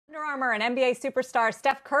Armour and NBA superstar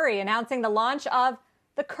Steph Curry announcing the launch of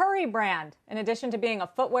the Curry brand. In addition to being a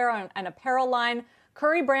footwear and apparel line,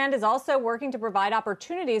 Curry brand is also working to provide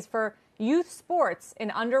opportunities for youth sports in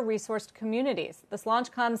under-resourced communities. This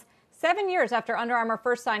launch comes 7 years after Under Armour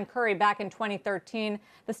first signed Curry back in 2013.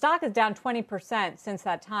 The stock is down 20% since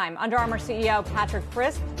that time. Under Armour CEO Patrick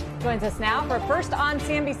Frisk joins us now for a first on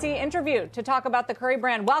CNBC interview to talk about the Curry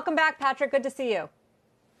brand. Welcome back, Patrick. Good to see you.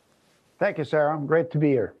 Thank you, Sarah. Great to be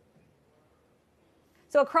here.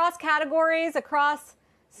 So across categories, across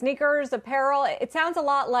sneakers, apparel, it sounds a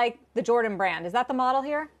lot like the Jordan brand. Is that the model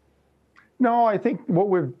here? No, I think what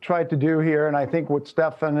we've tried to do here, and I think what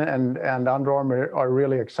Stephen and Under Armour are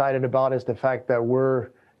really excited about, is the fact that we're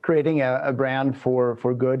creating a brand for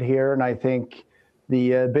good here. And I think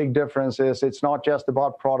the big difference is it's not just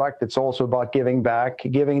about product, it's also about giving back,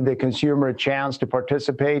 giving the consumer a chance to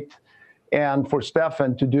participate. And for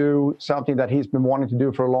Stephen to do something that he's been wanting to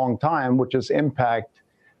do for a long time, which is impact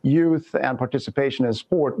youth and participation in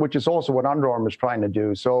sport, which is also what Under Armour is trying to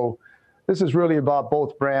do. So this is really about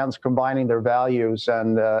both brands combining their values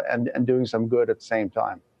and doing some good at the same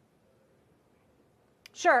time.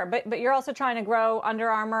 Sure, but you're also trying to grow Under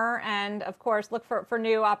Armour and, of course, look for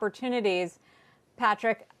new opportunities.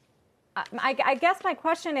 Patrick, I guess my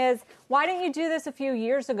question is, why didn't you do this a few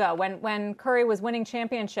years ago when Curry was winning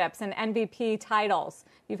championships and MVP titles?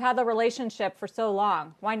 You've had the relationship for so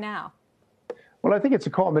long. Why now? Well, I think it's a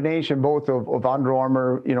combination both of Under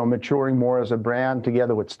Armour, maturing more as a brand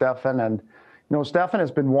together with Stephen. And, Stephen has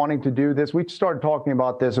been wanting to do this. We started talking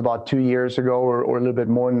about this about 2 years ago or a little bit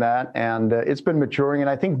more than that. And it's been maturing. And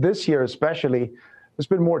I think this year especially, there's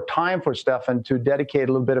been more time for Stephen to dedicate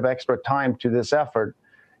a little bit of extra time to this effort.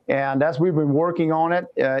 And as we've been working on it,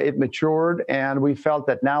 it matured. And we felt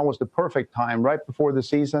that now was the perfect time, right before the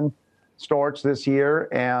season starts this year.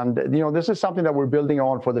 And, this is something that we're building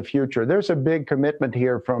on for the future. There's a big commitment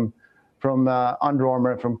here from Under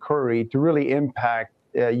Armour and from Curry to really impact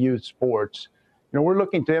youth sports. We're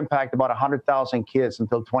looking to impact about 100,000 kids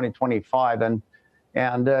until 2025. And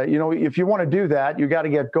if you want to do that, you got to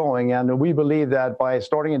get going. And we believe that by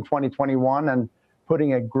starting in 2021 and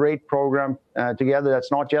putting a great program together,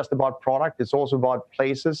 that's not just about product, it's also about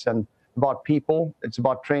places and about people. It's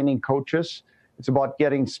about training coaches. It's about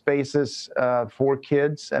getting spaces for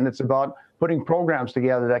kids, and it's about putting programs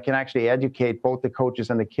together that can actually educate both the coaches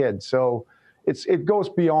and the kids. So it goes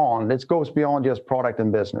beyond. It goes beyond just product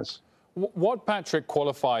and business. What, Patrick,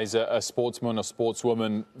 qualifies a sportsman or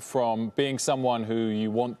sportswoman from being someone who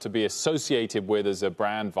you want to be associated with as a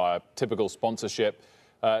brand via typical sponsorship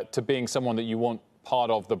to being someone that you want part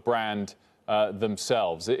of the brand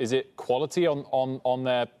themselves? Is it quality on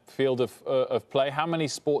their field of play? How many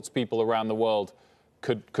sports people around the world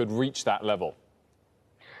could reach that level?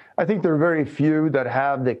 I think there are very few that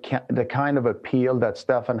have the kind of appeal that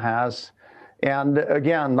Stephen has. And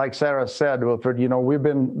again, like Sarah said, Wilfred, we've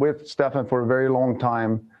been with Stephen for a very long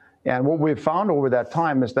time. And what we've found over that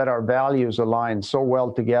time is that our values align so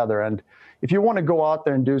well together. And if you want to go out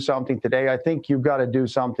there and do something today, I think you've got to do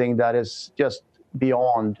something that is just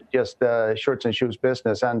beyond just the shirts and shoes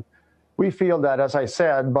business. And we feel that, as I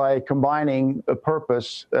said, by combining a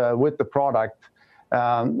purpose with the product,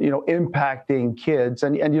 impacting kids.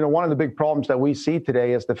 And one of the big problems that we see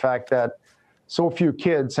today is the fact that so few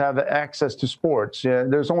kids have access to sports.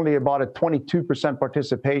 There's only about a 22%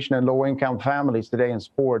 participation in low-income families today in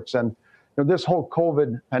sports. And this whole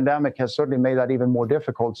COVID pandemic has certainly made that even more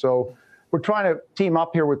difficult. So we're trying to team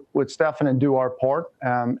up here with Stephen and do our part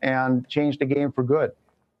and change the game for good.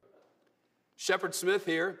 Shepard Smith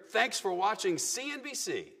here. Thanks for watching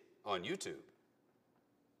CNBC on YouTube.